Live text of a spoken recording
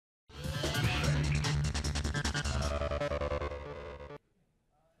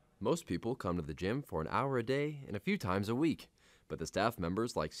Most people come to the gym for an hour a day and a few times a week, but the staff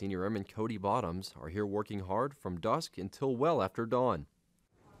members like Senior Airman Cody Bottoms are here working hard from dusk until well after dawn.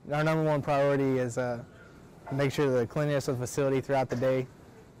 Our number one priority is make sure the cleanliness of the facility throughout the day,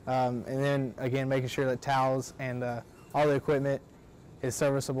 and then again making sure that towels and all the equipment is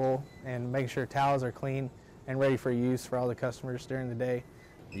serviceable, and making sure towels are clean and ready for use for all the customers during the day.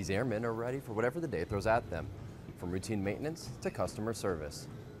 These airmen are ready for whatever the day throws at them, from routine maintenance to customer service.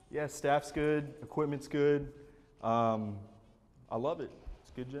 Yeah, staff's good, equipment's good. I love it. It's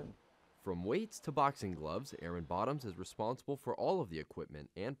a good gym. From weights to boxing gloves, Airman Bottoms is responsible for all of the equipment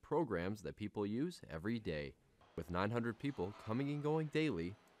and programs that people use every day. With 900 people coming and going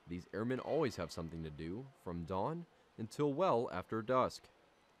daily, these airmen always have something to do from dawn until well after dusk.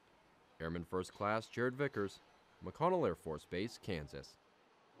 Airman First Class Jared Vickers, McConnell Air Force Base, Kansas.